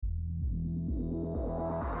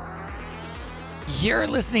You're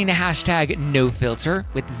listening to hashtag No Filter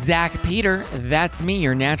with Zach Peter. That's me,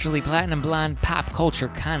 your naturally platinum blonde pop culture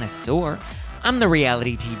connoisseur. I'm the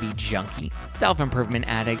reality TV junkie, self-improvement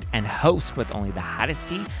addict, and host with only the hottest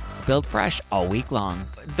tea spilled fresh all week long.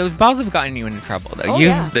 Those balls have gotten you into trouble, though.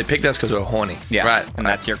 Yeah. They picked us because we're horny. Yeah, right. And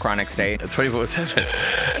that's your chronic state.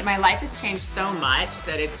 24/7. My life has changed so much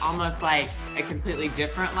that it's almost like a completely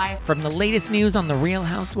different life. From the latest news on The Real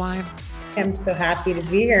Housewives, I'm so happy to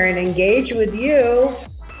be here and engage with you.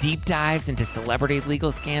 deep dives into celebrity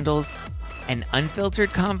legal scandals, and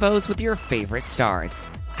unfiltered convos with your favorite stars,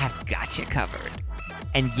 I've got you covered.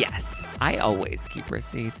 And yes, I always keep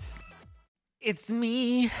receipts. It's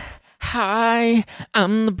me. Hi,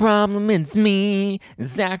 I'm the problem. It's me.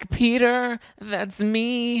 Zach Peter, that's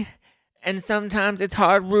me. And sometimes it's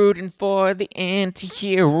hard rooting for the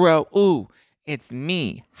anti-hero. Ooh, it's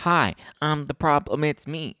me. Hi, I'm the problem. It's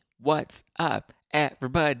me. What's up,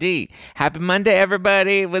 everybody? Happy Monday,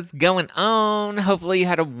 everybody. What's going on? Hopefully you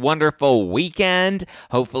had a wonderful weekend.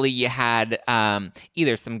 Hopefully you had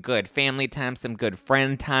either some good family time, some good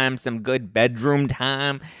friend time, some good bedroom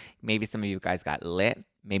time. Maybe some of you guys got lit.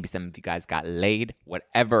 Maybe some of you guys got laid.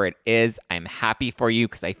 Whatever it is, I'm happy for you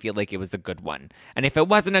because I feel like it was a good one. And if it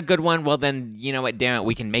wasn't a good one, well then, you know what, damn it,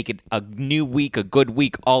 we can make it a new week, a good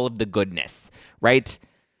week, all of the goodness, right?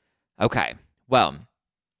 Okay, well,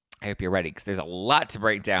 I hope you're ready because there's a lot to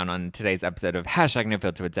break down on today's episode of hashtag No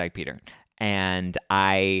Filter with Zach Peter. And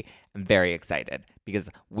I am very excited because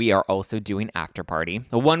we are also doing After Party.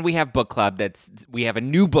 The one we have book club, we have a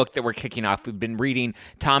new book that we're kicking off. We've been reading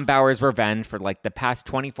Tom Bower's Revenge for like the past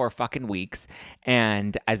 24 fucking weeks.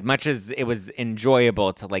 And as much as it was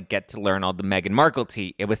enjoyable to like get to learn all the Meghan Markle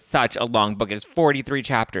tea, it was such a long book. It's 43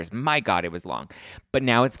 chapters. My God, it was long. But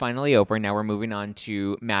now it's finally over. Now we're moving on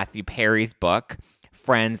to Matthew Perry's book,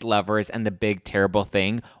 Friends, Lovers, and the Big Terrible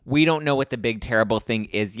Thing. We don't know what the Big Terrible Thing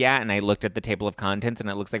is yet, and I looked at the table of contents, and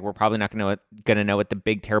it looks like we're probably not going to know what the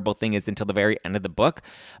Big Terrible Thing is until the very end of the book.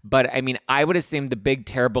 But, I mean, I would assume the Big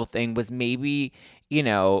Terrible Thing was maybe, you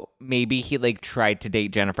know, maybe he, like, tried to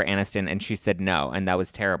date Jennifer Aniston, and she said no, and that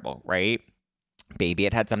was terrible, right? Maybe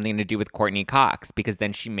it had something to do with Courtney Cox because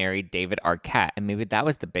then she married David Arquette, and maybe that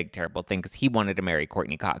was the big terrible thing because he wanted to marry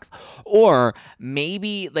Courtney Cox. Or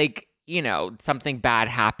maybe, like, you know, something bad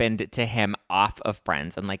happened to him off of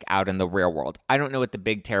Friends and like out in the real world. I don't know what the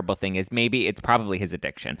big terrible thing is. Maybe it's probably his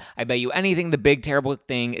addiction. I bet you anything the big terrible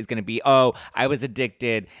thing is going to be, oh, I was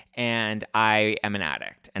addicted and I am an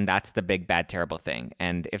addict. And that's the big bad terrible thing.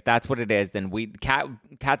 And if that's what it is, then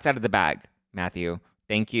cat's out of the bag, Matthew.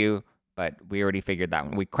 Thank you. But we already figured that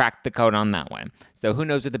one. We cracked the code on that one. So who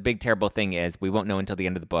knows what the big terrible thing is? We won't know until the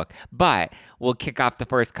end of the book. But we'll kick off the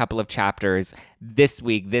first couple of chapters this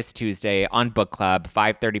week, this Tuesday on Book Club,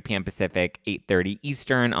 5:30 p.m. Pacific, 8:30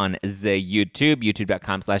 Eastern on the YouTube,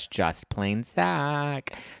 youtube.com/justplainzach.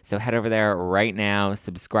 So head over there right now,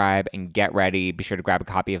 subscribe, and get ready. Be sure to grab a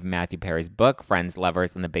copy of Matthew Perry's book, Friends,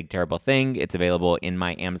 Lovers, and the Big Terrible Thing. It's available in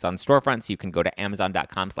my Amazon storefront, so you can go to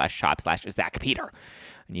amazon.com/shop/ZachPeter.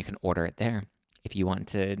 And you can order it there if you want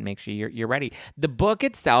to make sure you're ready. The book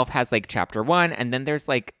itself has like chapter 1, and then there's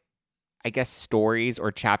like, I guess, stories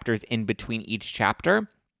or chapters in between each chapter.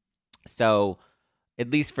 So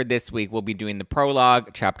at least for this week, we'll be doing the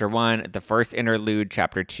prologue, chapter 1, the first interlude,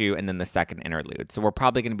 chapter 2, and then the second interlude. So we're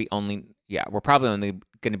probably only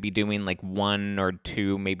going to be doing like 1 or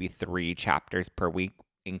 2, maybe 3 chapters per week,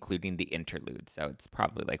 including the interlude. So it's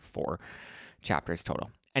probably like 4 chapters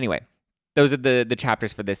total. Anyway, those are the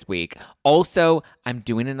chapters for this week. Also, I'm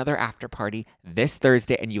doing another after party this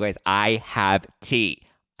Thursday, and you guys, I have tea.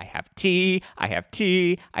 I have tea.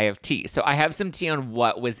 So I have some tea on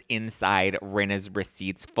what was inside Rinna's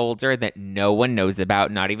receipts folder that no one knows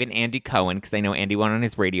about, not even Andy Cohen, because I know Andy went on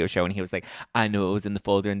his radio show, and he was like, I know what was in the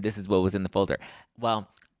folder, and this is what was in the folder. Well,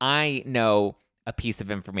 I know a piece of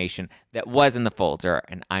information that was in the folder,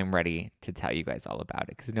 and I'm ready to tell you guys all about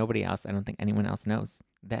it because nobody else, I don't think anyone else knows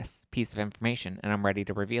this piece of information, and I'm ready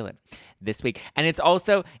to reveal it this week. And it's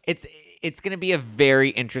also, it's going to be a very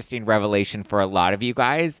interesting revelation for a lot of you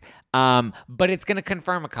guys, but it's going to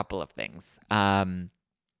confirm a couple of things.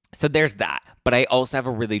 So there's that. But I also have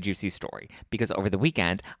a really juicy story because over the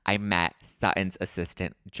weekend, I met Sutton's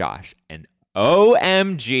assistant, Josh, and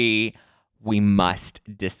OMG, we must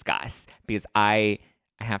discuss because I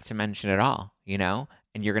have to mention it all, you know?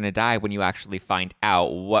 And you're going to die when you actually find out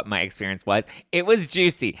what my experience was. It was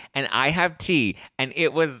juicy, and I have tea, and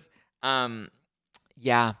it was,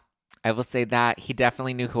 yeah, I will say that. He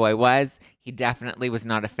definitely knew who I was. He definitely was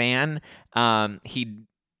not a fan. He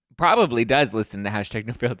probably does listen to hashtag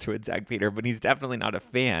No Filter with Zach Peter, but he's definitely not a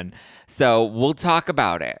fan. So we'll talk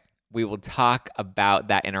about it. We will talk about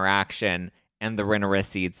that interaction and the winner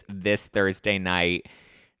receipts this Thursday night.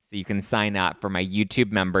 So you can sign up for my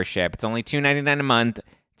YouTube membership. It's only $2.99 a month.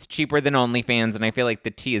 It's cheaper than OnlyFans, and I feel like the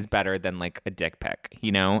tea is better than like a dick pic,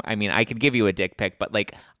 you know? I mean, I could give you a dick pic, but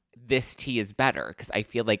like this tea is better because I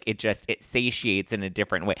feel like it satiates in a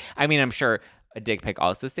different way. I mean, I'm sure a dick pic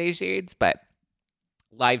also satiates, but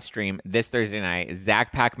live stream this Thursday night,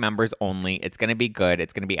 Zach Pack members only. It's going to be good.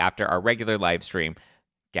 It's going to be after our regular live stream.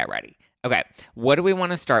 Get ready. Okay, what do we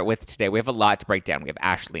want to start with today? We have a lot to break down. We have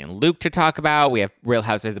Ashley and Luke to talk about. We have Real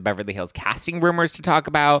Housewives of Beverly Hills casting rumors to talk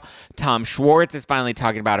about. Tom Schwartz is finally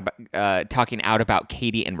talking out about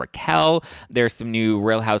Katie and Raquel. There's some new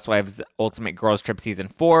Real Housewives Ultimate Girls Trip Season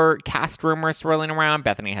 4 cast rumors swirling around.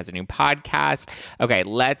 Bethany has a new podcast. Okay,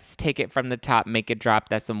 let's take it from the top, make it drop.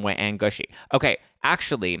 That's some wet and gushy. Okay,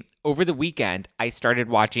 actually, over the weekend, I started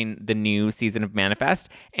watching the new season of Manifest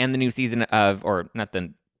and the new season of, or not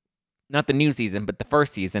the new season, but the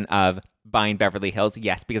first season of Buying Beverly Hills.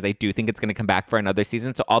 Yes, because I do think it's going to come back for another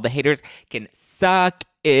season. So all the haters can suck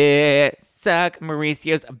it. Suck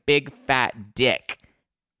Mauricio's big fat dick.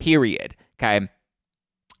 Period. Okay.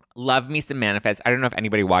 Love me some Manifest. I don't know if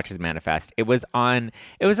anybody watches Manifest. It was on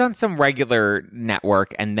some regular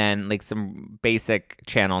network and then like some basic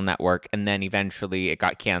channel network. And then eventually it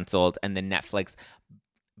got canceled and then Netflix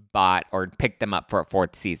bought or picked them up for a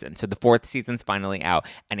fourth season. So the fourth season's finally out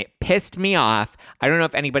and it pissed me off. I don't know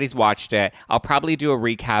if anybody's watched it. I'll probably do a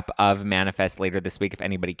recap of Manifest later this week if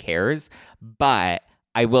anybody cares. But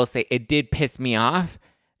I will say it did piss me off.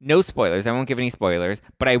 No spoilers. I won't give any spoilers.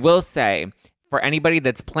 But I will say for anybody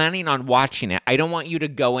that's planning on watching it, I don't want you to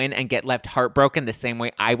go in and get left heartbroken the same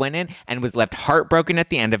way I went in and was left heartbroken at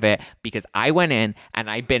the end of it because I went in and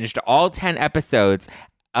I binged all 10 episodes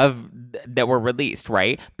that were released,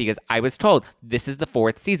 right? Because I was told this is the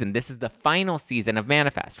fourth season. This is the final season of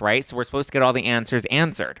Manifest, right? So we're supposed to get all the answers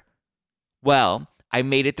answered. Well, I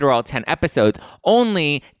made it through all 10 episodes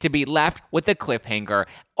only to be left with a cliffhanger,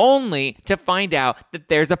 only to find out that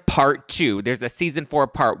there's a part 2. There's a season 4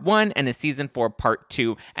 part 1 and a season 4 part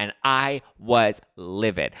 2, and I was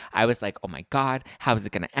livid. I was like, oh my God, how is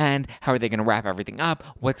it going to end? How are they going to wrap everything up?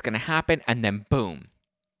 What's going to happen? And then boom.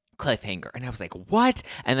 Cliffhanger. And I was like, what?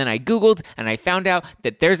 And then I Googled and I found out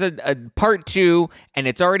that there's a part 2 and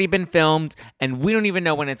it's already been filmed and we don't even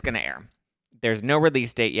know when it's going to air. There's no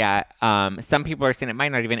release date yet. Some people are saying it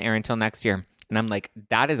might not even air until next year. And I'm like,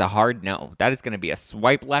 that is a hard no. That is going to be a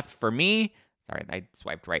swipe left for me. Sorry, I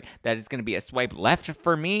swiped right. That is going to be a swipe left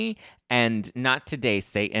for me. And not today,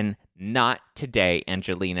 Satan. Not today,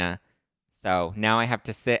 Angelina. So now I have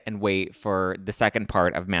to sit and wait for the second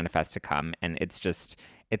part of Manifest to come. And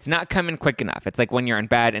it's not coming quick enough. It's like when you're in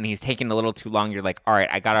bed and he's taking a little too long, you're like, all right,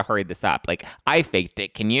 I got to hurry this up. Like, I faked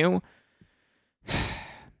it. Can you?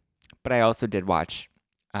 But I also did watch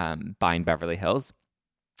Buying Beverly Hills.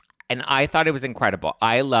 And I thought it was incredible.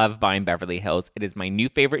 I love Buying Beverly Hills. It is my new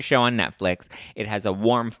favorite show on Netflix. It has a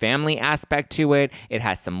warm family aspect to it. It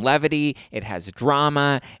has some levity. It has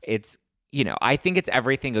drama. It's, you know, I think it's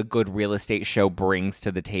everything a good real estate show brings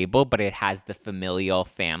to the table, but it has the familial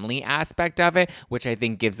family aspect of it, which I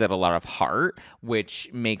think gives it a lot of heart, which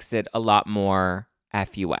makes it a lot more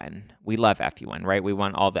FUN. We love FUN, right? We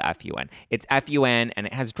want all the FUN. It's FUN and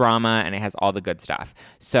it has drama and it has all the good stuff.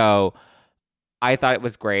 So I thought it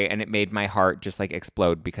was great and it made my heart just like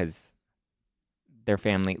explode because their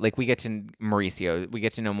family, like we get to Mauricio, we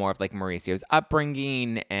get to know more of like Mauricio's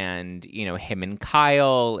upbringing and, you know, him and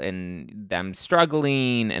Kyle and them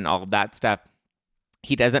struggling and all of that stuff.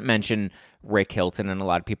 He doesn't mention Rick Hilton, and a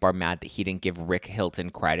lot of people are mad that he didn't give Rick Hilton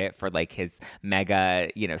credit for like his mega,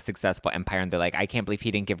 you know, successful empire. And they're like, I can't believe he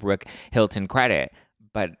didn't give Rick Hilton credit.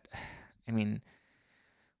 But I mean,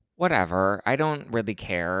 whatever. I don't really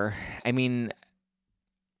care. I mean,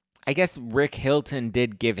 I guess Rick Hilton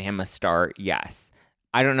did give him a start, yes.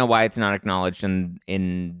 I don't know why it's not acknowledged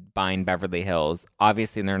in Buying Beverly Hills.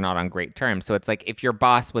 Obviously, they're not on great terms. So it's like if your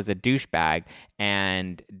boss was a douchebag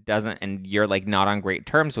and you're like not on great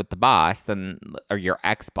terms with the boss, then, or your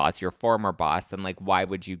ex-boss, your former boss, then like why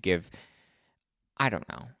would you give? I don't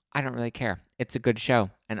know. I don't really care. It's a good show,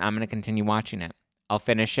 and I'm gonna continue watching it. I'll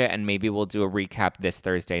finish it, and maybe we'll do a recap this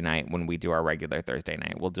Thursday night when we do our regular Thursday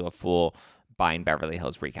night. We'll do a full Buying Beverly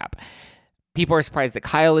Hills recap. People are surprised that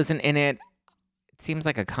Kyle isn't in it. It seems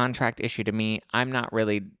like a contract issue to me. I'm not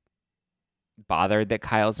really bothered that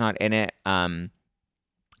Kyle's not in it. I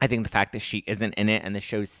think the fact that she isn't in it and the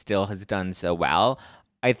show still has done so well,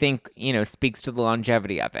 I think, you know, speaks to the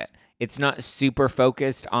longevity of it. It's not super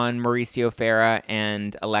focused on Mauricio Farah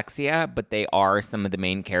and Alexia, but they are some of the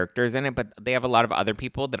main characters in it. But they have a lot of other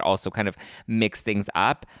people that also kind of mix things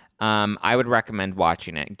up. I would recommend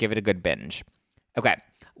watching it. Give it a good binge. Okay,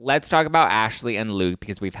 let's talk about Ashley and Luke,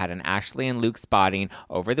 because we've had an Ashley and Luke spotting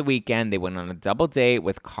over the weekend. They went on a double date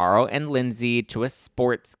with Carl and Lindsay to a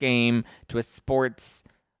sports game,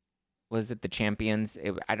 was it the Champions?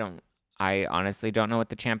 I honestly don't know what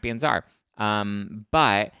the Champions are.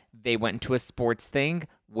 But they went to a sports thing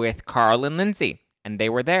with Carl and Lindsay, and they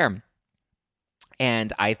were there.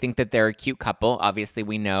 And I think that they're a cute couple. Obviously,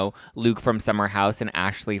 we know Luke from Summer House and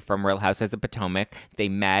Ashley from Real Housewives of Potomac. They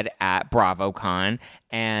met at BravoCon,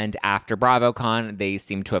 and after BravoCon, they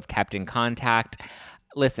seem to have kept in contact.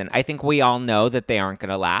 Listen, I think we all know that they aren't going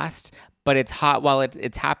to last, but it's hot while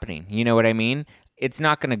it's happening. You know what I mean? It's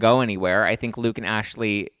not going to go anywhere. I think Luke and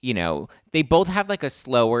Ashley, they both have like a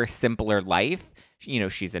slower, simpler life.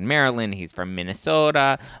 She's in Maryland, he's from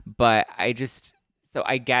Minnesota, but so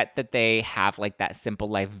I get that they have like that simple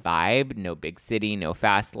life vibe, no big city, no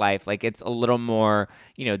fast life. Like it's a little more,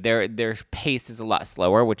 their pace is a lot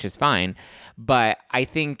slower, which is fine. But I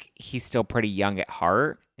think he's still pretty young at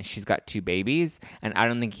heart, and she's got 2 babies, and I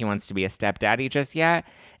don't think he wants to be a stepdaddy just yet.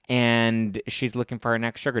 And she's looking for her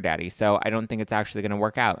next sugar daddy. So I don't think it's actually going to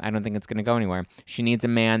work out. I don't think it's going to go anywhere. She needs a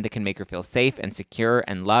man that can make her feel safe and secure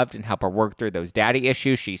and loved and help her work through those daddy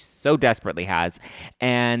issues she so desperately has.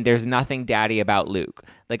 And there's nothing daddy about Luke.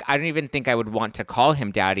 Like, I don't even think I would want to call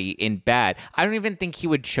him daddy in bed. I don't even think he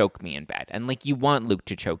would choke me in bed. And like, you want Luke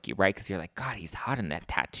to choke you, right? Because you're like, God, he's hot in that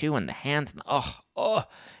tattoo and the hands.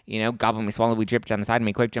 And gobble me, swallow me, drip down the side of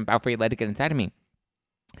me, quick, jump out for you, let it get inside of me.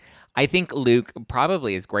 I think Luke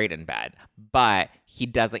probably is great in bed, but he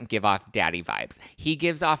doesn't give off daddy vibes. He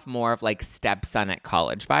gives off more of like stepson at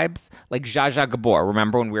college vibes, like Zsa Zsa Gabor.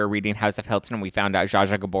 Remember when we were reading House of Hilton and we found out Zsa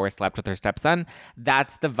Zsa Gabor slept with her stepson?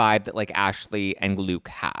 That's the vibe that like Ashley and Luke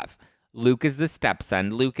have. Luke is the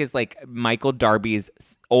stepson. Luke is like Michael Darby's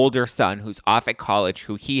older son who's off at college,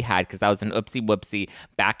 who he had because that was an oopsie whoopsie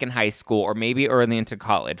back in high school or maybe early into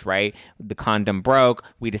college, right? The condom broke.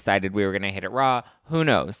 We decided we were going to hit it raw. Who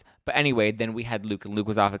knows? But anyway, then we had Luke, and Luke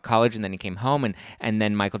was off at college, and then he came home, and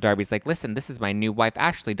then Michael Darby's like, listen, this is my new wife,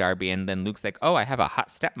 Ashley Darby. And then Luke's like, oh, I have a hot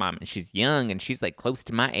stepmom, and she's young, and she's like close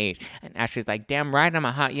to my age. And Ashley's like, damn right, I'm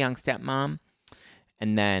a hot young stepmom.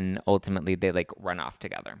 And then ultimately they like run off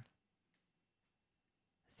together.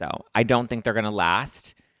 So I don't think they're going to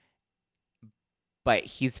last, but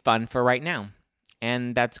he's fun for right now.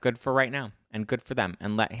 And that's good for right now and good for them.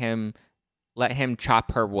 And let him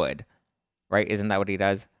chop her wood, right? Isn't that what he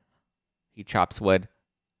does? He chops wood.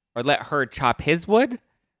 Or let her chop his wood,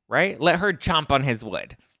 right? Let her chomp on his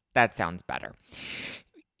wood. That sounds better.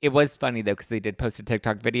 It was funny though, because they did post a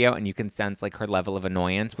TikTok video and you can sense like her level of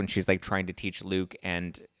annoyance when she's like trying to teach Luke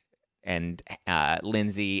and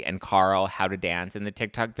Lindsay and Carl how to dance in the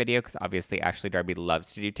TikTok video, because obviously Ashley Darby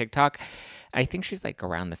loves to do TikTok. I think she's like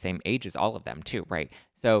around the same age as all of them too, right?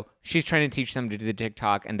 So she's trying to teach them to do the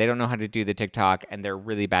TikTok, and they don't know how to do the TikTok, and they're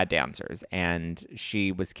really bad dancers. And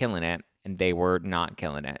she was killing it, and they were not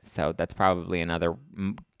killing it. So that's probably another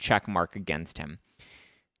check mark against him.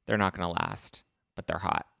 They're not going to last, but they're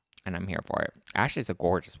hot, and I'm here for it. Ashley's a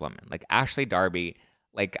gorgeous woman. Like Ashley Darby.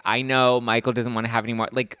 Like, I know Michael doesn't want to have any more,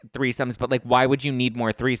 like, threesomes, but, like, why would you need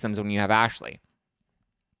more threesomes when you have Ashley?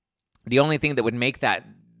 The only thing that would make that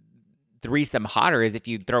threesome hotter is if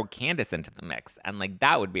you throw Candace into the mix. And, like,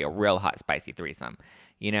 that would be a real hot, spicy threesome,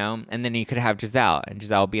 you know? And then you could have Giselle, and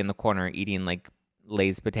Giselle would be in the corner eating, like,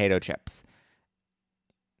 Lay's potato chips.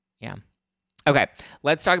 Yeah. Okay,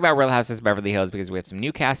 let's talk about Real Housewives of Beverly Hills, because we have some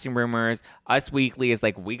new casting rumors. Us Weekly is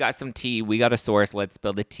like, we got some tea, we got a source, let's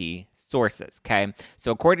spill the tea. Sources, okay?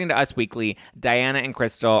 So according to Us Weekly, Diana and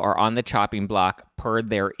Crystal are on the chopping block per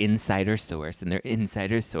their insider source, and their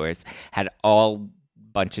insider source had all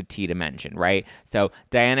bunch of tea to mention, right? So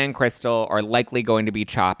Diana and Crystal are likely going to be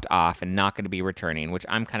chopped off and not going to be returning, which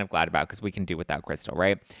I'm kind of glad about because we can do without Crystal,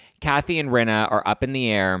 right? Kathy and Rinna are up in the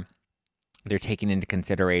air. They're taking into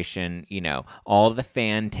consideration, you know, all the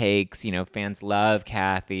fan takes. You know, fans love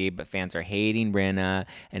Kathy, but fans are hating Rinna,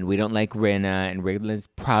 and we don't like Rinna, and Rinna's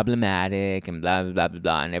problematic, and blah, blah, blah, blah,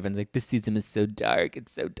 blah. And everyone's like, this season is so dark.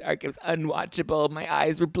 It's so dark. It was unwatchable. My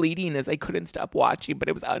eyes were bleeding as I couldn't stop watching, but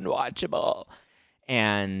it was unwatchable.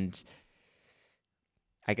 And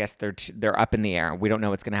I guess they're up in the air. We don't know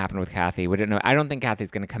what's going to happen with Kathy. We don't know. I don't think Kathy's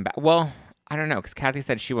going to come back. Well, I don't know, because Kathy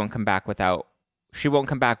said she won't come back with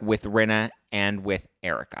Rinna and with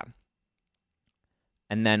Erica.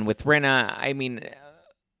 And then with Rinna, I mean,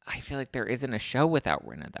 I feel like there isn't a show without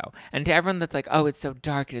Rinna, though. And to everyone that's like, oh, it's so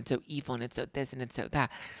dark and it's so evil and it's so this and it's so that,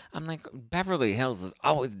 I'm like, Beverly Hills was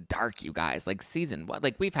always dark, you guys. Like season one,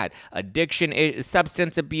 like we've had addiction,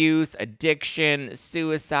 substance abuse, addiction,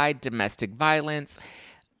 suicide, domestic violence,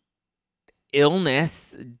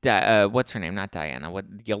 illness. What's her name? Not Diana.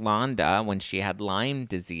 Yolanda, when she had Lyme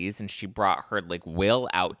disease and she brought her like will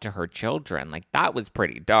out to her children. Like that was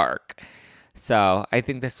pretty dark. So I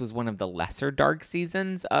think this was one of the lesser dark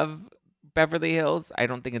seasons of Beverly Hills. I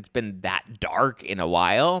don't think it's been that dark in a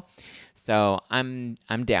while. So I'm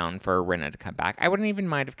down for Rinna to come back. I wouldn't even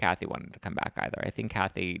mind if Kathy wanted to come back either. I think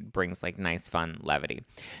Kathy brings like nice, fun levity.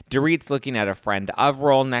 Dorit's looking at a friend of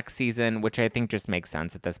role next season, which I think just makes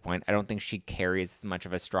sense at this point. I don't think she carries as much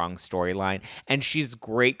of a strong storyline. And she's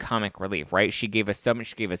great comic relief, right? She gave us so much.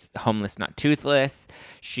 She gave us Homeless Not Toothless.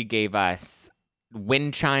 She gave us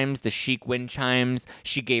wind chimes, the chic wind chimes.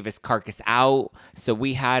 She gave us Carcass Out. So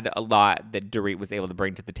we had a lot that Dorit was able to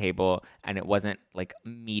bring to the table, and it wasn't like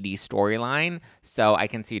meaty storyline. So I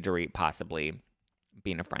can see Dorit possibly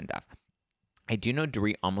being a friend of. I do know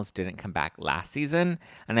Dorit almost didn't come back last season,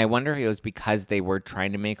 and I wonder if it was because they were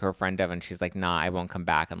trying to make her a friend of, and she's like, nah, I won't come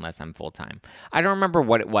back unless I'm full-time. I don't remember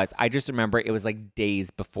what it was. I just remember it was like days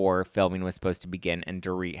before filming was supposed to begin, and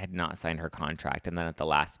Dorit had not signed her contract, and then at the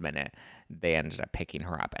last minute, they ended up picking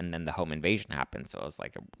her up, and then the home invasion happened, so it was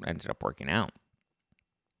like it ended up working out.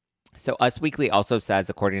 So Us Weekly also says,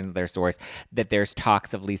 according to their source, that there's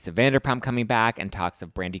talks of Lisa Vanderpump coming back and talks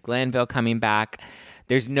of Brandi Glanville coming back.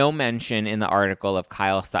 There's no mention in the article of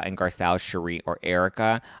Kyle, Sutton, Garcelle, Cherie, or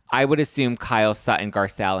Erica. I would assume Kyle, Sutton,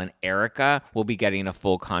 Garcelle, and Erica will be getting a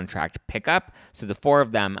full contract pickup. So the four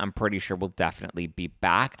of them, I'm pretty sure, will definitely be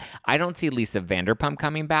back. I don't see Lisa Vanderpump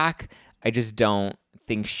coming back. I just don't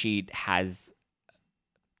think she's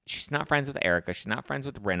not friends with Erica. She's not friends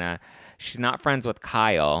with Rinna. She's not friends with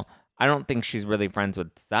Kyle. I don't think she's really friends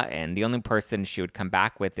with Sutton. The only person she would come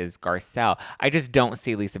back with is Garcelle. I just don't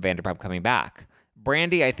see Lisa Vanderpump coming back.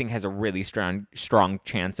 Brandi, I think, has a really strong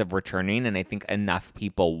chance of returning, and I think enough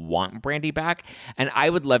people want Brandi back. And I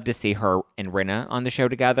would love to see her and Rinna on the show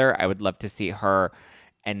together. I would love to see her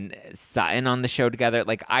and Sutton on the show together.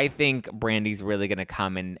 Like, I think Brandi's really going to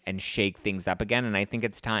come and shake things up again, and I think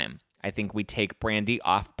it's time. I think we take Brandi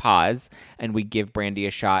off pause, and we give Brandi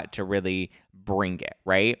a shot to really bring it,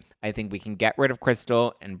 right? I think we can get rid of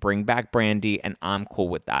Crystal and bring back Brandi, and I'm cool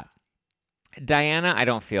with that. Diana, I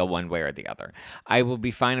don't feel one way or the other. I will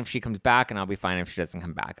be fine if she comes back, and I'll be fine if she doesn't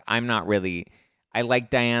come back. I'm not really... I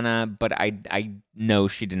like Diana, but I know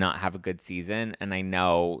she did not have a good season, and I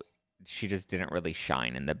know she just didn't really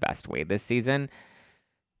shine in the best way this season.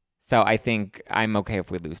 So I think I'm okay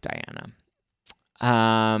if we lose Diana.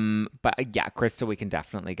 But yeah, Crystal, we can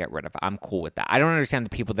definitely get rid of. I'm cool with that. I don't understand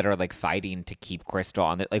the people that are like fighting to keep Crystal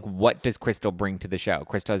on it. Like, what does Crystal bring to the show?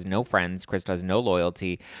 Crystal has no friends. Crystal has no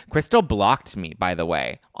loyalty. Crystal blocked me, by the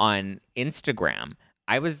way, on Instagram.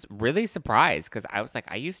 I was really surprised because I was like,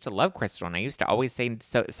 I used to love Crystal, and I used to always say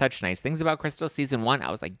such nice things about Crystal. Season 1,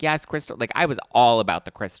 I was like, yes, Crystal. Like, I was all about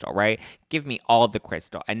the Crystal, right? Give me all the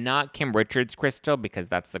Crystal, and not Kim Richards' Crystal, because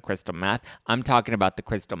that's the crystal meth. I'm talking about the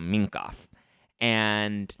Crystal Minkoff.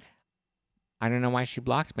 And I don't know why she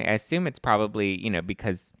blocked me. I assume it's probably,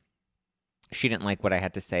 because she didn't like what I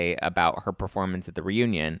had to say about her performance at the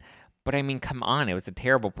reunion. But I mean, come on, it was a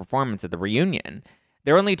terrible performance at the reunion.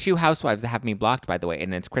 There are only 2 housewives that have me blocked, by the way,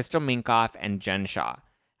 and it's Crystal Minkoff and Jen Shah.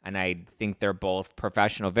 And I think they're both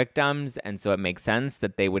professional victims, and so it makes sense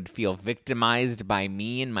that they would feel victimized by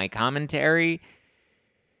me and my commentary.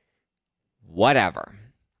 Whatever.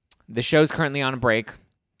 The show's currently on a break.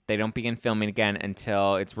 They don't begin filming again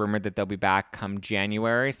until it's rumored that they'll be back come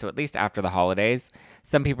January, so at least after the holidays.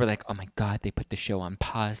 Some people are like, oh my God, they put the show on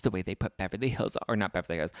pause the way they put Beverly Hills, or not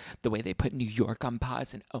Beverly Hills, the way they put New York on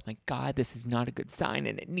pause, and oh my God, this is not a good sign,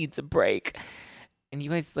 and it needs a break. And you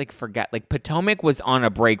guys forget, Potomac was on a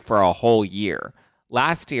break for a whole year.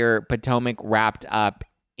 Last year, Potomac wrapped up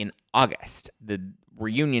in August. The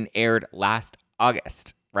reunion aired last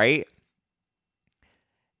August, right?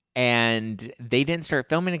 And they didn't start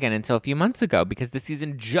filming again until a few months ago because the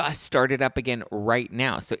season just started up again right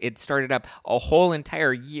now. So it started up a whole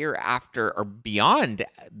entire year after or beyond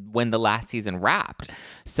when the last season wrapped.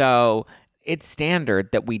 So it's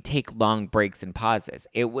standard that we take long breaks and pauses.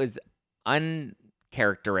 It was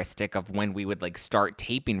uncharacteristic of when we would start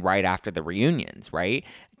taping right after the reunions, right?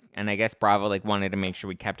 And I guess Bravo wanted to make sure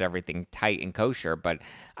we kept everything tight and kosher. But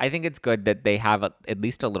I think it's good that they have at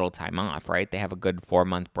least a little time off, right? They have a good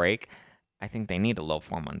 4-month break. I think they need a little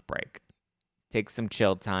 4-month break. Take some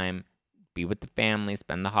chill time, be with the family,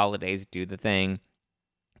 spend the holidays, do the thing,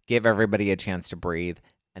 give everybody a chance to breathe,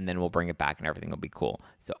 and then we'll bring it back and everything will be cool.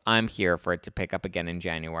 So I'm here for it to pick up again in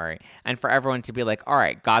January and for everyone to be like, all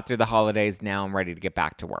right, got through the holidays. Now I'm ready to get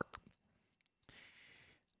back to work.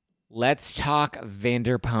 Let's talk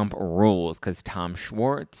Vanderpump Rules because Tom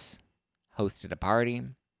Schwartz hosted a party.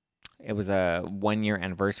 It was a 1-year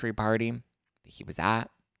anniversary party that he was at.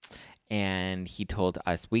 And he told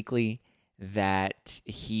Us Weekly that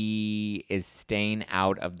he is staying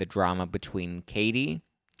out of the drama between Katie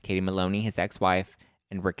Maloney, his ex-wife,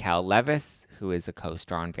 and Raquel Leviss, who is a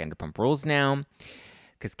co-star on Vanderpump Rules now.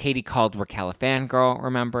 Because Katie called Raquel a fangirl,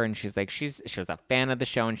 remember? And she's like, she was a fan of the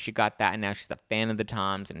show, and she got that, and now she's a fan of the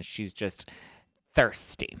Toms, and she's just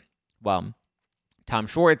thirsty. Well, Tom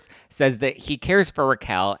Schwartz says that he cares for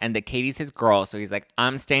Raquel and that Katie's his girl, so he's like,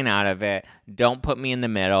 I'm staying out of it. Don't put me in the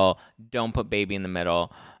middle. Don't put baby in the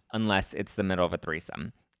middle unless it's the middle of a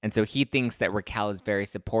threesome. And so he thinks that Raquel is very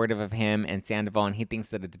supportive of him and Sandoval, and he thinks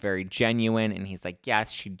that it's very genuine. And he's like,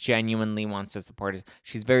 yes, she genuinely wants to support us.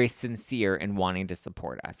 She's very sincere in wanting to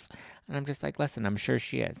support us. And I'm just like, listen, I'm sure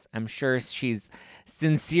she is. I'm sure she's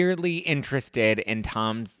sincerely interested in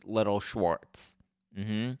Tom's little Schwartz.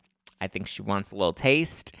 I think she wants a little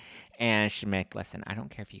taste. And she's like, listen, I don't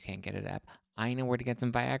care if you can't get it up. I know where to get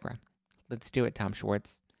some Viagra. Let's do it, Tom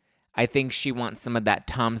Schwartz. I think she wants some of that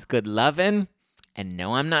Tom's good lovin'. And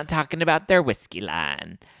no, I'm not talking about their whiskey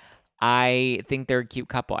line. I think they're a cute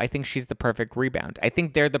couple. I think she's the perfect rebound. I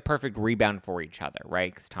think they're the perfect rebound for each other,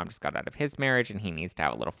 right? Because Tom just got out of his marriage and he needs to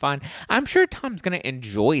have a little fun. I'm sure Tom's going to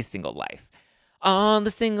enjoy single life. All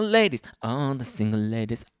the single ladies, all the single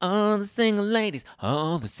ladies, all the single ladies,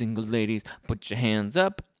 all the single ladies, put your hands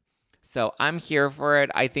up. So I'm here for it.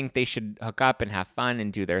 I think they should hook up and have fun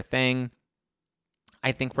and do their thing.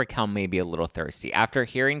 I think Raquel may be a little thirsty. After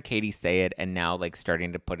hearing Katie say it and now like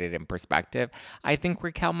starting to put it in perspective, I think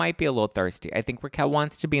Raquel might be a little thirsty. I think Raquel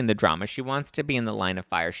wants to be in the drama. She wants to be in the line of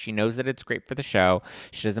fire. She knows that it's great for the show.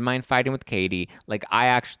 She doesn't mind fighting with Katie. Like, I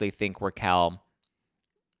actually think Raquel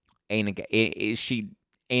she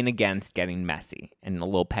ain't against getting messy and a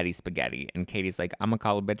little petty spaghetti. And Katie's like, I'm gonna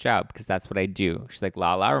call a bitch out because that's what I do. She's like,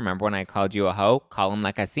 Lala, remember when I called you a hoe? Call him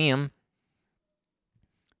like I see him.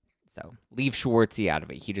 So leave Schwartzy out of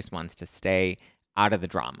it. He just wants to stay out of the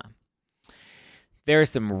drama. There are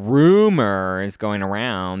some rumors going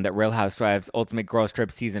around that Real Housewives Ultimate Girls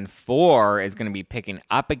Trip Season 4 is going to be picking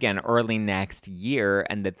up again early next year,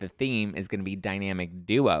 and that the theme is going to be dynamic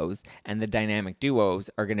duos. And the dynamic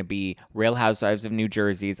duos are going to be Real Housewives of New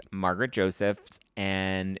Jersey's Margaret Josephs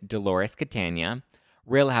and Dolores Catania,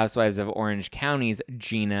 Real Housewives of Orange County's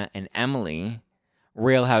Gina and Emily,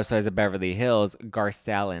 Real Housewives of Beverly Hills,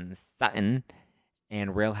 Garcelle and Sutton,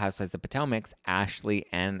 and Real Housewives of Potomac's Ashley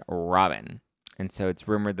and Robin. And so it's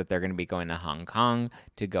rumored that they're going to be going to Hong Kong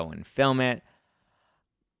to go and film it.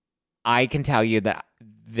 I can tell you that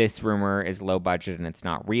this rumor is low budget and it's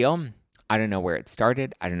not real. I don't know where it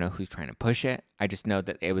started. I don't know who's trying to push it. I just know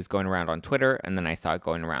that it was going around on Twitter, and then I saw it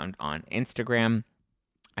going around on Instagram.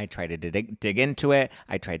 I tried to dig into it.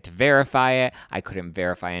 I tried to verify it. I couldn't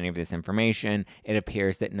verify any of this information. It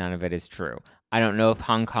appears that none of it is true. I don't know if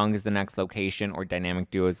Hong Kong is the next location or Dynamic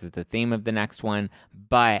Duos is the theme of the next one,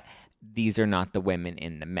 but these are not the women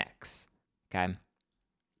in the mix, okay?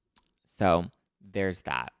 So there's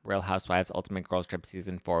that. Real Housewives Ultimate Girls Trip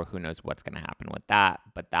Season 4. Who knows what's going to happen with that,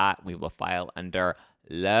 but that we will file under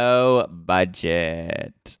low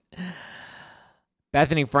budget.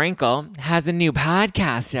 Bethany Frankel has a new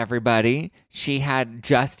podcast, everybody. She had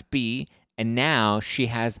Just Be, and now she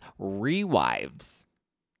has Rewives.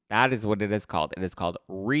 That is what it is called. It is called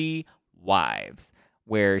Rewives,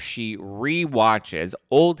 where she rewatches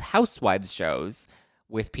old Housewives shows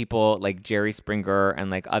with people like Jerry Springer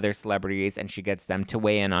and like other celebrities, and she gets them to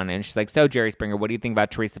weigh in on it. And she's like, so Jerry Springer, what do you think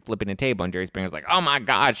about Teresa flipping a table? And Jerry Springer's like, oh my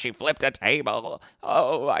God, she flipped a table.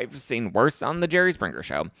 Oh, I've seen worse on the Jerry Springer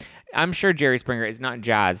show. I'm sure Jerry Springer is not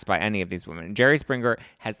jazzed by any of these women. Jerry Springer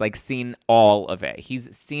has like seen all of it.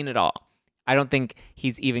 He's seen it all. I don't think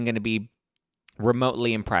he's even going to be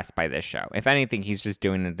remotely impressed by this show. If anything, he's just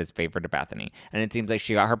doing it as a favor to Bethany. And it seems like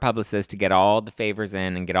she got her publicist to get all the favors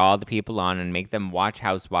in and get all the people on and make them watch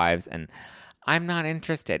Housewives. And I'm not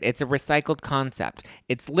interested. It's a recycled concept.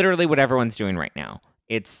 It's literally what everyone's doing right now.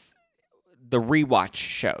 It's the rewatch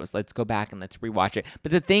shows. Let's go back and let's rewatch it.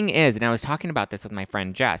 But the thing is, and I was talking about this with my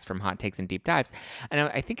friend Jess from Hot Takes and Deep Dives, and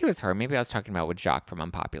I think it was her. Maybe I was talking about with Jacques from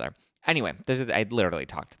Unpopular. Anyway, I literally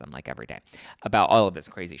talk to them like every day about all of this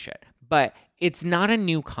crazy shit. But it's not a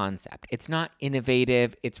new concept. It's not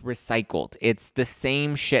innovative. It's recycled. It's the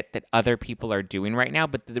same shit that other people are doing right now.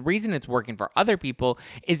 But the reason it's working for other people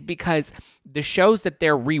is because the shows that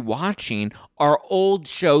they're rewatching are old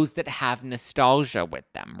shows that have nostalgia with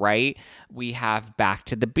them, right? We have Back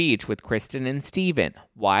to the Beach with Kristen and Steven.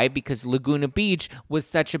 Why? Because Laguna Beach was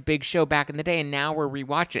such a big show back in the day, and now we're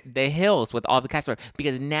rewatching The Hills with all the cast members,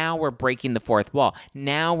 because now we're breaking the fourth wall.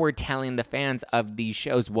 Now we're telling the fans of these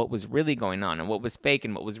shows what was really going on and what was fake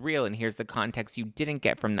and what was real, and here's the context you didn't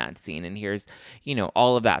get from that scene, and here's,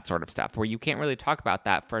 all of that sort of stuff, where you can't really talk about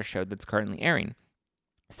that for a show that's currently airing.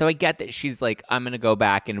 So I get that she's like, I'm going to go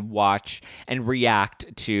back and watch and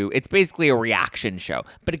react to, it's basically a reaction show.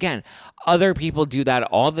 But again, other people do that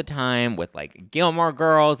all the time with like Gilmore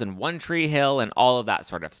Girls and One Tree Hill and all of that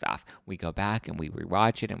sort of stuff. We go back and we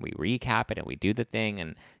rewatch it and we recap it and we do the thing,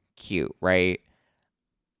 and cute, right?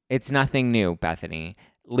 It's nothing new, Bethany.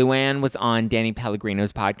 Luann was on Danny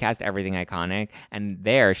Pellegrino's podcast, Everything Iconic, and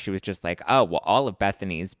there she was just like, oh, well, all of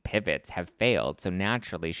Bethany's pivots have failed, so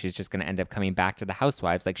naturally she's just going to end up coming back to the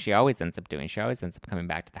Housewives like she always ends up doing. She always ends up coming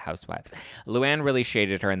back to the Housewives. Luann really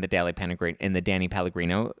shaded her in the Danny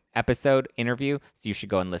Pellegrino episode interview, so you should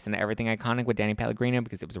go and listen to Everything Iconic with Danny Pellegrino,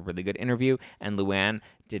 because it was a really good interview, and Luann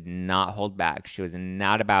did not hold back. She was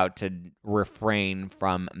not about to refrain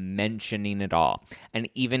from mentioning it all. And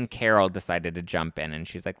even Carol decided to jump in, and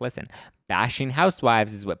she's like, listen, bashing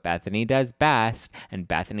housewives is what Bethany does best, and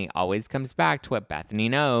Bethany always comes back to what Bethany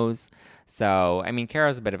knows. So, I mean,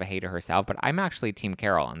 Carol's a bit of a hater herself, but I'm actually Team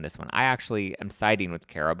Carol on this one. I actually am siding with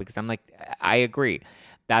Carol because I'm like, I agree.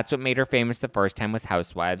 That's what made her famous the first time was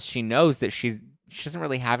Housewives. She knows that she doesn't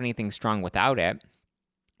really have anything strong without it.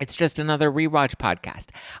 It's just another rewatch podcast.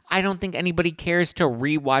 I don't think anybody cares to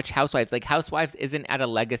rewatch Housewives. Like, Housewives isn't at a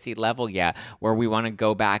legacy level yet where we want to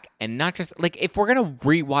go back and not just, like, if we're going to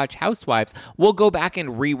rewatch Housewives, we'll go back and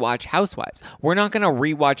rewatch Housewives. We're not going to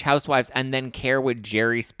rewatch Housewives and then care what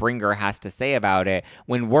Jerry Springer has to say about it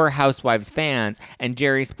when we're Housewives fans and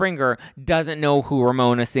Jerry Springer doesn't know who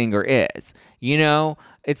Ramona Singer is. You know?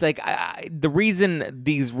 It's like the reason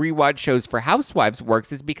these rewatch shows for Housewives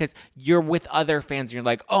works is because you're with other fans and you're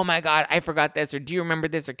like, oh my God, I forgot this, or do you remember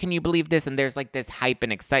this, or can you believe this? And there's like this hype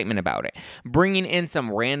and excitement about it. Bringing in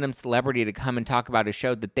some random celebrity to come and talk about a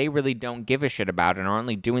show that they really don't give a shit about and are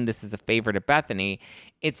only doing this as a favor to Bethany,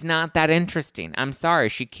 it's not that interesting. I'm sorry.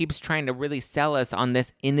 She keeps trying to really sell us on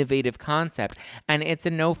this innovative concept, and it's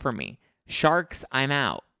a no for me. Sharks, I'm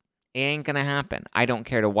out. It ain't gonna happen. I don't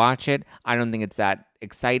care to watch it. I don't think it's that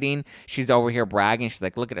exciting. She's over here bragging. She's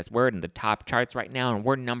like, look at us. We're in the top charts right now, and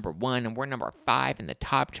we're number 1, and we're number 5 in the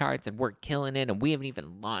top charts, and we're killing it, and we haven't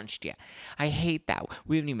even launched yet. I hate that.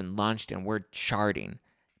 We haven't even launched, and we're charting.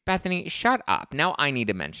 Bethany, shut up. Now I need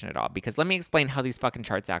to mention it all, because let me explain how these fucking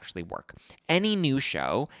charts actually work. Any new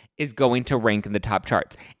show is going to rank in the top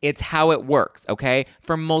charts. It's how it works, okay?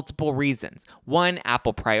 For multiple reasons. One,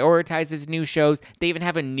 Apple prioritizes new shows. They even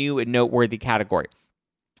have a new and noteworthy category.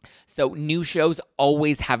 So new shows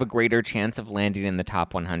always have a greater chance of landing in the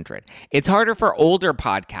top 100. It's harder for older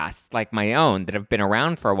podcasts like my own that have been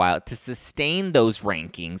around for a while to sustain those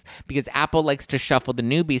rankings, because Apple likes to shuffle the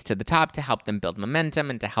newbies to the top to help them build momentum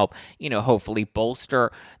and to help, hopefully bolster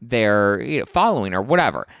their following or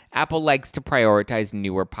whatever. Apple likes to prioritize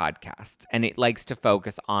newer podcasts, and it likes to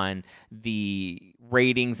focus on the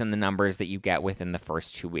ratings and the numbers that you get within the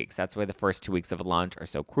first 2 weeks. That's why the first 2 weeks of a launch are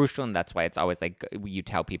so crucial, and that's why it's always like you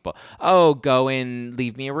tell people, oh, go and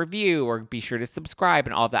leave me a review or be sure to subscribe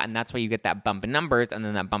and all of that, and that's why you get that bump in numbers, and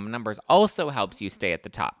then that bump in numbers also helps you stay at the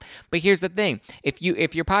top. But here's the thing. If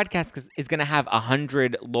your podcast is going to have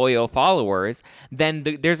 100 loyal followers, then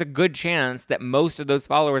there's a good chance that most of those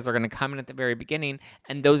followers are going to come in at the very beginning,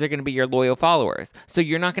 and those are going to be your loyal followers. So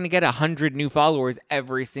you're not going to get 100 new followers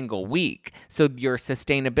every single week. So your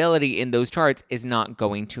sustainability in those charts is not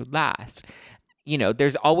going to last.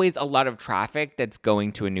 There's always a lot of traffic that's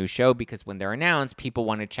going to a new show because when they're announced, people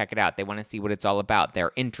want to check it out. They want to see what it's all about.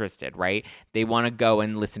 They're interested, right? They want to go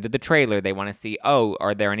and listen to the trailer. They want to see, oh,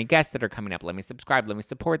 are there any guests that are coming up? Let me subscribe. Let me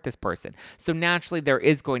support this person. So naturally, there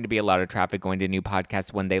is going to be a lot of traffic going to new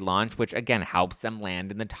podcasts when they launch, which again helps them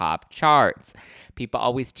land in the top charts. People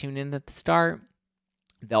always tune in at the start.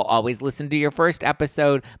 They'll always listen to your first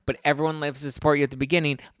episode, but everyone loves to support you at the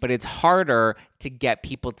beginning, but it's harder to get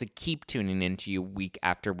people to keep tuning into you week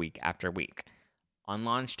after week after week. On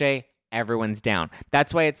launch day, everyone's down.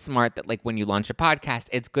 That's why it's smart that when you launch a podcast,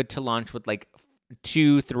 it's good to launch with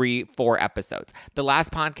 2, 3, 4 episodes. The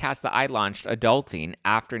last podcast that I launched, Adulting,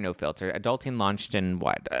 after No Filter, Adulting launched in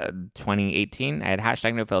 2018? I had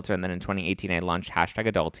hashtag No Filter, and then in 2018 I launched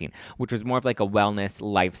hashtag Adulting, which was more of like a wellness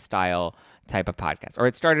lifestyle type of podcast. Or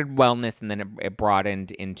it started wellness and then it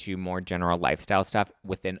broadened into more general lifestyle stuff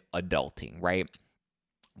within adulting, right?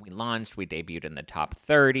 We launched, we debuted in the top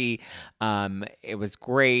 30. It was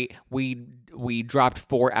great. We dropped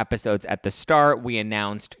 4 episodes at the start. We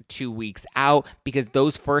announced 2 weeks out because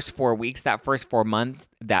those first 4 weeks, the first 4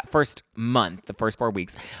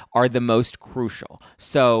 weeks are the most crucial.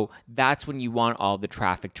 So that's when you want all the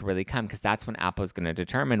traffic to really come, because that's when Apple is going to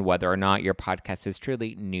determine whether or not your podcast is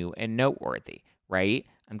truly new and noteworthy, right?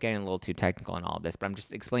 I'm getting a little too technical in all of this, but I'm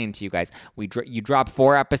just explaining to you guys. You drop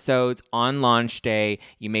 4 episodes on launch day.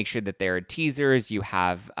 You make sure that there are teasers. You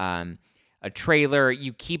have a trailer.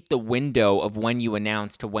 You keep the window of when you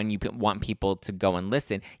announce to when you want people to go and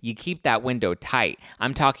listen. You keep that window tight.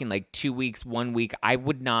 I'm talking like 2 weeks, 1 week. I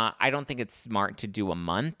don't think it's smart to do a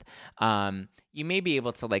month. You may be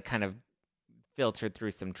able to like kind of filter through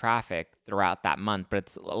some traffic throughout that month, but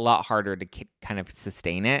it's a lot harder to kind of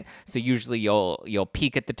sustain it. So usually you'll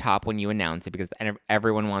peak at the top when you announce it because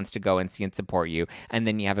everyone wants to go and see and support you, and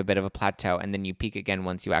then you have a bit of a plateau, and then you peak again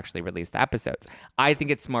once you actually release the episodes. I think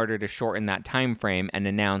it's smarter to shorten that time frame and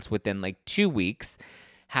announce within like 2 weeks.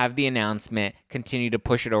 Have the announcement, continue to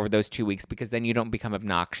push it over those 2 weeks, because then you don't become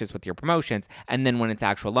obnoxious with your promotions. And then when it's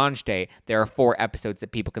actual launch day, there are 4 episodes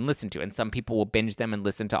that people can listen to. And some people will binge them and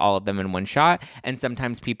listen to all of them in one shot. And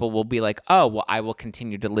sometimes people will be like, oh, well, I will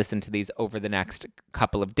continue to listen to these over the next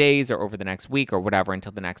couple of days or over the next week or whatever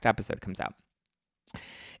until the next episode comes out.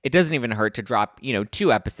 It doesn't even hurt to drop,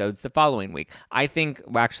 2 episodes the following week. I think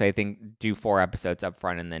do 4 episodes up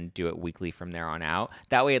front and then do it weekly from there on out.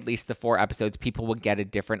 That way, at least the 4 episodes, people will get a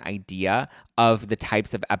different idea of the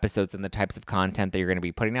types of episodes and the types of content that you're going to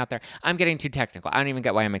be putting out there. I'm getting too technical. I don't even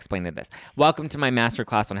get why I'm explaining this. Welcome to my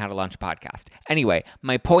masterclass on how to launch a podcast. Anyway,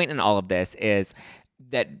 my point in all of this is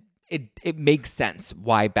that it makes sense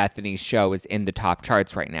why Bethany's show is in the top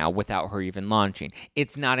charts right now without her even launching.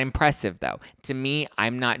 It's not impressive, though. To me,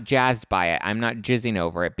 I'm not jazzed by it. I'm not jizzing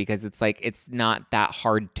over it because it's like it's not that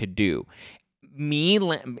hard to do. Me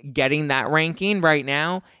getting that ranking right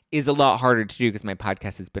now is a lot harder to do because my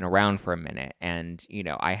podcast has been around for a minute and,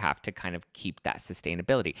 I have to kind of keep that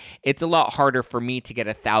sustainability. It's a lot harder for me to get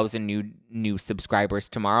 1,000 new subscribers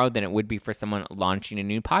tomorrow than it would be for someone launching a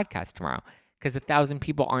new podcast tomorrow, because 1,000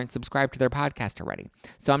 people aren't subscribed to their podcast already.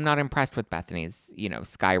 So I'm not impressed with Bethany's,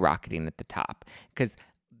 skyrocketing at the top, because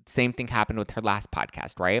same thing happened with her last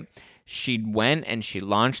podcast, right? She went and she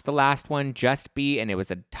launched the last one, Just Be, and it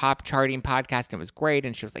was a top charting podcast, and it was great.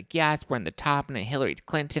 And she was like, yes, we're in the top, and Hillary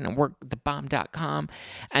Clinton, and we're thebomb.com.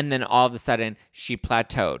 And then all of a sudden she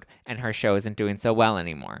plateaued and her show isn't doing so well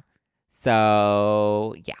anymore.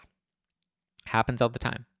 So yeah, happens all the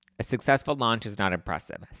time. A successful launch is not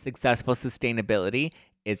impressive. Successful sustainability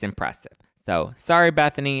is impressive. So, sorry,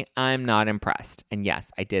 Bethany, I'm not impressed. And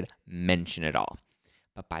yes, I did mention it all.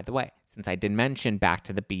 But by the way, since I did mention Back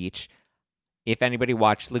to the Beach, if anybody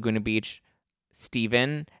watched Laguna Beach,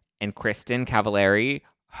 Steven and Kristen Cavallari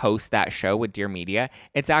host that show with Dear Media.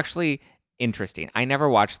 It's actually interesting. I never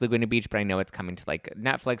watched Laguna Beach, but I know it's coming to like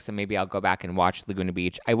Netflix, so maybe I'll go back and watch Laguna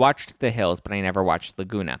Beach. I watched The Hills, but I never watched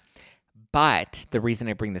Laguna. But the reason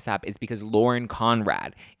I bring this up is because Lauren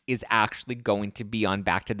Conrad is actually going to be on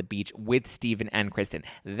Back to the Beach with Steven and Kristen.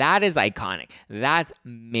 That is iconic. That's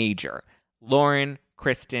major. Lauren,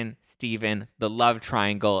 Kristen, Steven, the love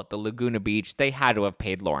triangle at the Laguna Beach, they had to have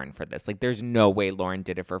paid Lauren for this. Like, there's no way Lauren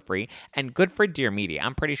did it for free. And good for Dear Media.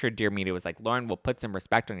 I'm pretty sure Dear Media was like, Lauren, we'll put some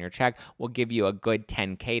respect on your check. We'll give you a good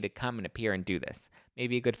 $10K to come and appear and do this.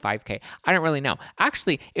 Maybe a good $5K. I don't really know.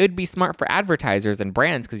 Actually, it would be smart for advertisers and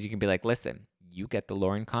brands because you can be like, listen, you get the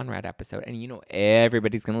Lauren Conrad episode, and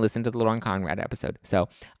everybody's going to listen to the Lauren Conrad episode. So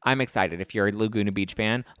I'm excited. If you're a Laguna Beach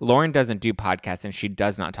fan, Lauren doesn't do podcasts, and she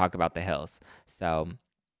does not talk about the hills. So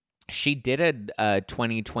she did a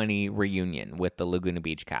 2020 reunion with the Laguna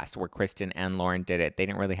Beach cast where Kristen and Lauren did it. They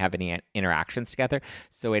didn't really have any interactions together.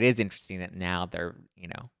 So it is interesting that now they're,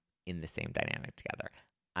 in the same dynamic together.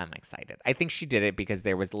 I'm excited. I think she did it because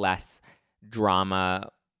there was less drama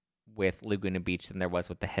with Laguna Beach than there was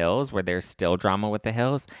with the hills, where there's still drama with the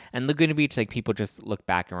hills. And Laguna Beach, like, people just look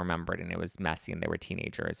back and remember it, and it was messy, and they were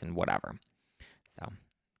teenagers and whatever. So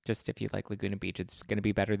just if you like Laguna Beach, it's going to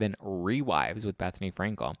be better than Rewives with Bethany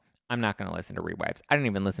Frankel. I'm not going to listen to Rewives. I don't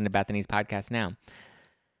even listen to Bethany's podcast now.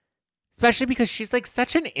 Especially because she's like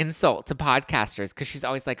such an insult to podcasters because she's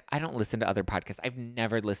always like, I don't listen to other podcasts. I've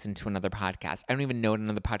never listened to another podcast. I don't even know what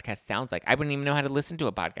another podcast sounds like. I wouldn't even know how to listen to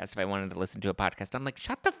a podcast if I wanted to listen to a podcast. I'm like,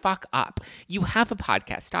 shut the fuck up. You have a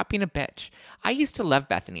podcast. Stop being a bitch. I used to love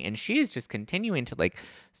Bethany and she is just continuing to like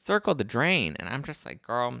circle the drain. And I'm just like,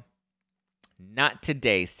 girl, not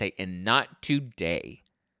today, Satan, not today.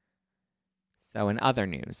 So in other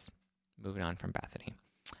news, moving on from Bethany,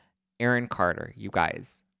 Aaron Carter, you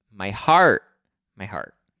guys. My heart.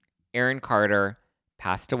 Aaron Carter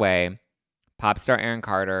passed away. Pop star Aaron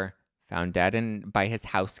Carter found dead by his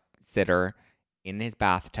house sitter in his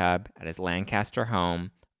bathtub at his Lancaster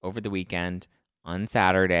home over the weekend on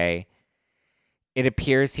Saturday. It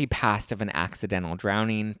appears he passed of an accidental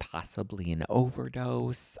drowning, possibly an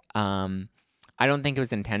overdose. I don't think it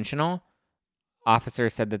was intentional.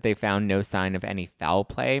 Officers said that they found no sign of any foul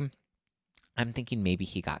play. I'm thinking maybe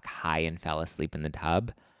he got high and fell asleep in the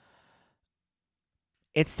tub.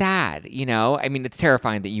 It's sad, you know? I mean, it's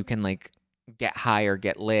terrifying that you can, like, get high or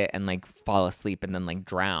get lit and, like, fall asleep and then, like,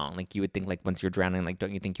 drown. Like, you would think, like, once you're drowning, like,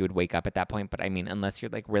 don't you think you would wake up at that point? But, I mean, unless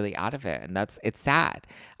you're, like, really out of it. And it's sad.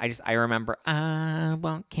 I remember, I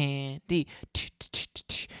want candy.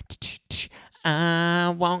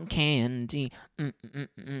 I want candy.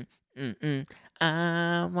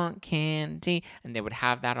 I want candy. And they would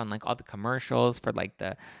have that on like all the commercials for like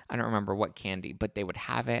I don't remember what candy, but they would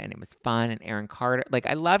have it and it was fun. And Aaron Carter, like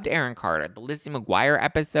I loved Aaron Carter. The Lizzie McGuire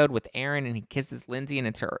episode with Aaron and he kisses Lizzie and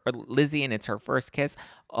it's her first kiss.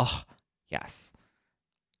 Oh, yes.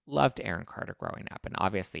 Loved Aaron Carter growing up. And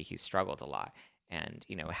obviously he struggled a lot and,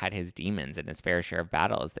 you know, had his demons and his fair share of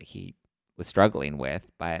battles that he was struggling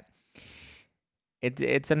with. But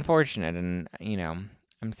it's unfortunate and, you know,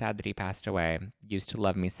 I'm sad that he passed away. Used to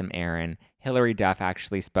love me some Aaron. Hilary Duff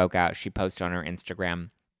actually spoke out. She posted on her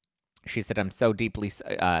Instagram. She said,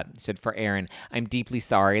 said for Aaron, I'm deeply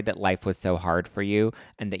sorry that life was so hard for you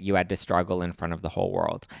and that you had to struggle in front of the whole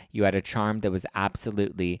world. You had a charm that was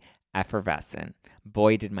absolutely effervescent.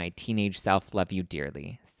 Boy, did my teenage self love you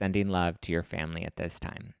dearly. Sending love to your family at this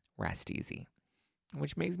time. Rest easy.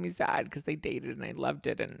 Which makes me sad because they dated and I loved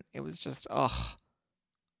it. And it was just,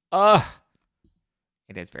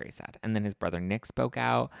 It is very sad. And then his brother Nick spoke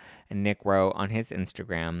out, and Nick wrote on his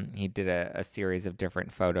Instagram, he did a series of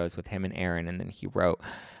different photos with him and Aaron, and then he wrote,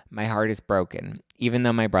 my heart is broken. Even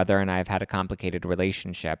though my brother and I have had a complicated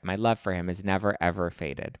relationship, my love for him has never, ever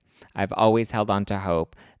faded. I've always held on to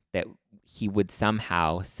hope that he would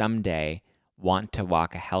somehow, someday, want to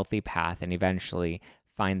walk a healthy path and eventually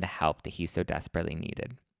find the help that he so desperately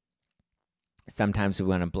needed. Sometimes we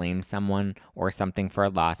want to blame someone or something for a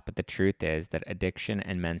loss, but the truth is that addiction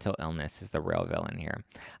and mental illness is the real villain here.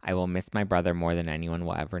 I will miss my brother more than anyone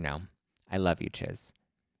will ever know. I love you, Chiz.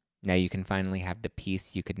 Now you can finally have the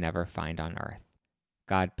peace you could never find on earth.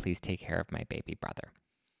 God, please take care of my baby brother.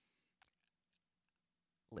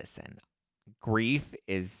 Listen, grief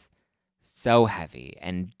is so heavy,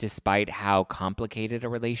 and despite how complicated a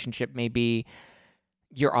relationship may be,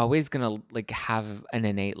 you're always going to like have an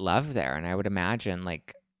innate love there. And I would imagine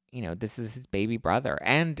like, you know, this is his baby brother.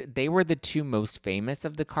 And they were the two most famous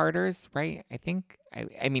of the Carters, right? I think,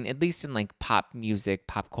 I mean, at least in like pop music,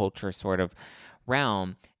 pop culture sort of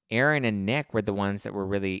realm, Aaron and Nick were the ones that were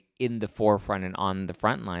really in the forefront and on the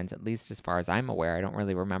front lines, at least as far as I'm aware. I don't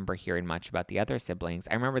really remember hearing much about the other siblings.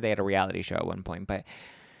 I remember they had a reality show at one point, but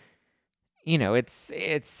you know, it's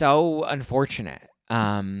so unfortunate.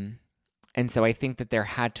 And so I think that there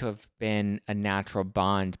had to have been a natural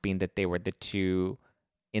bond, being that they were the two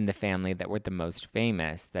in the family that were the most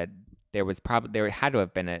famous, that there had to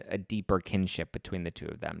have been a deeper kinship between the two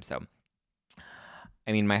of them. So,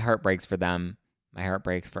 I mean, my heart breaks for them. My heart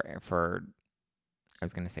breaks for I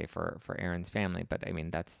was going to say for Aaron's family, but I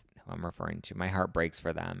mean, that's who I'm referring to. My heart breaks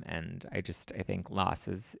for them. And I think loss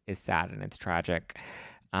is sad and it's tragic.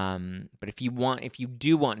 But if you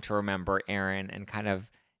do want to remember Aaron and kind of,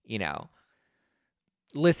 you know,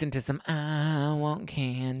 listen to some I Want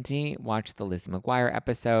Candy, watch the Lizzie McGuire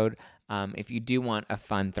episode. If you do want a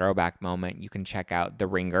fun throwback moment, you can check out The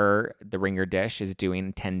Ringer. The Ringer Dish is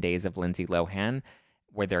doing 10 Days of Lindsay Lohan,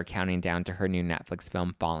 where they're counting down to her new Netflix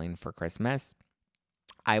film, Falling for Christmas.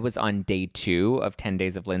 I was on day 2 of 10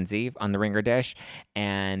 Days of Lindsay on The Ringer Dish,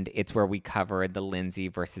 and it's where we covered the Lindsay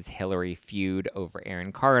versus Hillary feud over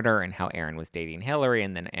Aaron Carter and how Aaron was dating Hillary,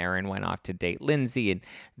 and then Aaron went off to date Lindsay and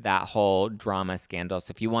that whole drama scandal.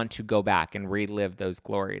 So if you want to go back and relive those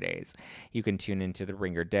glory days, you can tune into The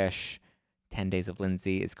Ringer Dish. 10 Days of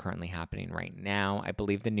Lindsay is currently happening right now. I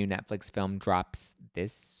believe the new Netflix film drops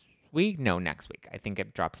this week. No, next week. I think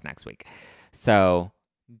it drops next week. So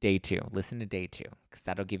day 2. Listen to day 2 because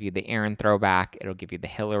that'll give you the Aaron throwback. It'll give you the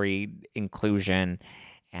Hillary inclusion,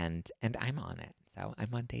 and I'm on it. So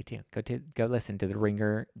I'm on day 2. Go listen to the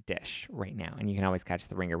Ringer Dish right now, and you can always catch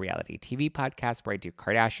the Ringer Reality TV podcast where I do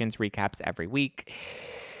Kardashians recaps every week.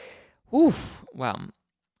 Oof. Well,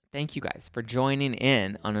 thank you guys for joining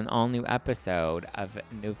in on an all-new episode of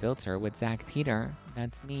No Filter with Zach Peter.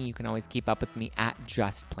 That's me. You can always keep up with me at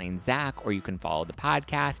Just Plain Zach, or you can follow the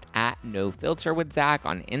podcast at No Filter with Zach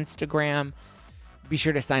on Instagram. Be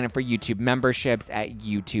sure to sign up for YouTube memberships at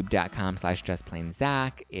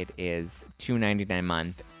youtube.com/justplainzach. It is $2.99 a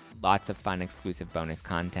month. Lots of fun, exclusive bonus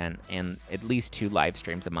content, and at least 2 live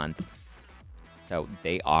streams a month. So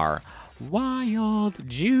they are wild,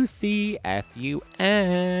 juicy,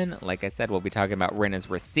 FUN. Like I said, we'll be talking about Rinna's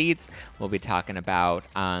receipts. We'll be talking about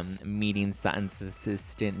meeting Sutton's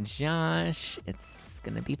assistant, Josh. It's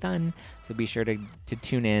going to be fun. So be sure to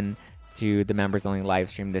tune in to the members only live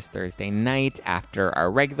stream this Thursday night after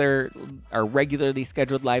our regularly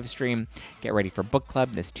scheduled live stream. Get ready for book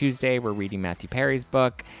club this Tuesday. We're reading Matthew Perry's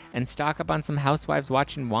book, and stock up on some Housewives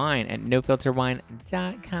Watching Wine at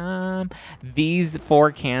nofilterwine.com. These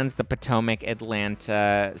 4 cans, the Potomac,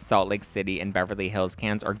 Atlanta, Salt Lake City, and Beverly Hills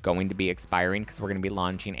cans, are going to be expiring because we're going to be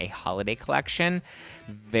launching a holiday collection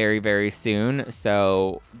very, very soon.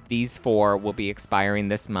 So these 4 will be expiring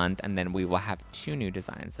this month, and then we will have 2 new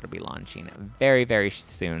designs that'll be launching very, very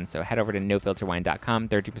soon. So head over to nofilterwine.com.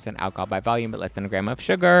 30% alcohol by volume, but less than a gram of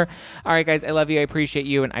sugar. All right, guys, I love you. I appreciate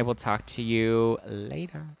you, and I will talk to you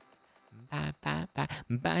later. Bye, bye, bye.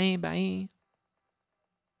 Bye, bye.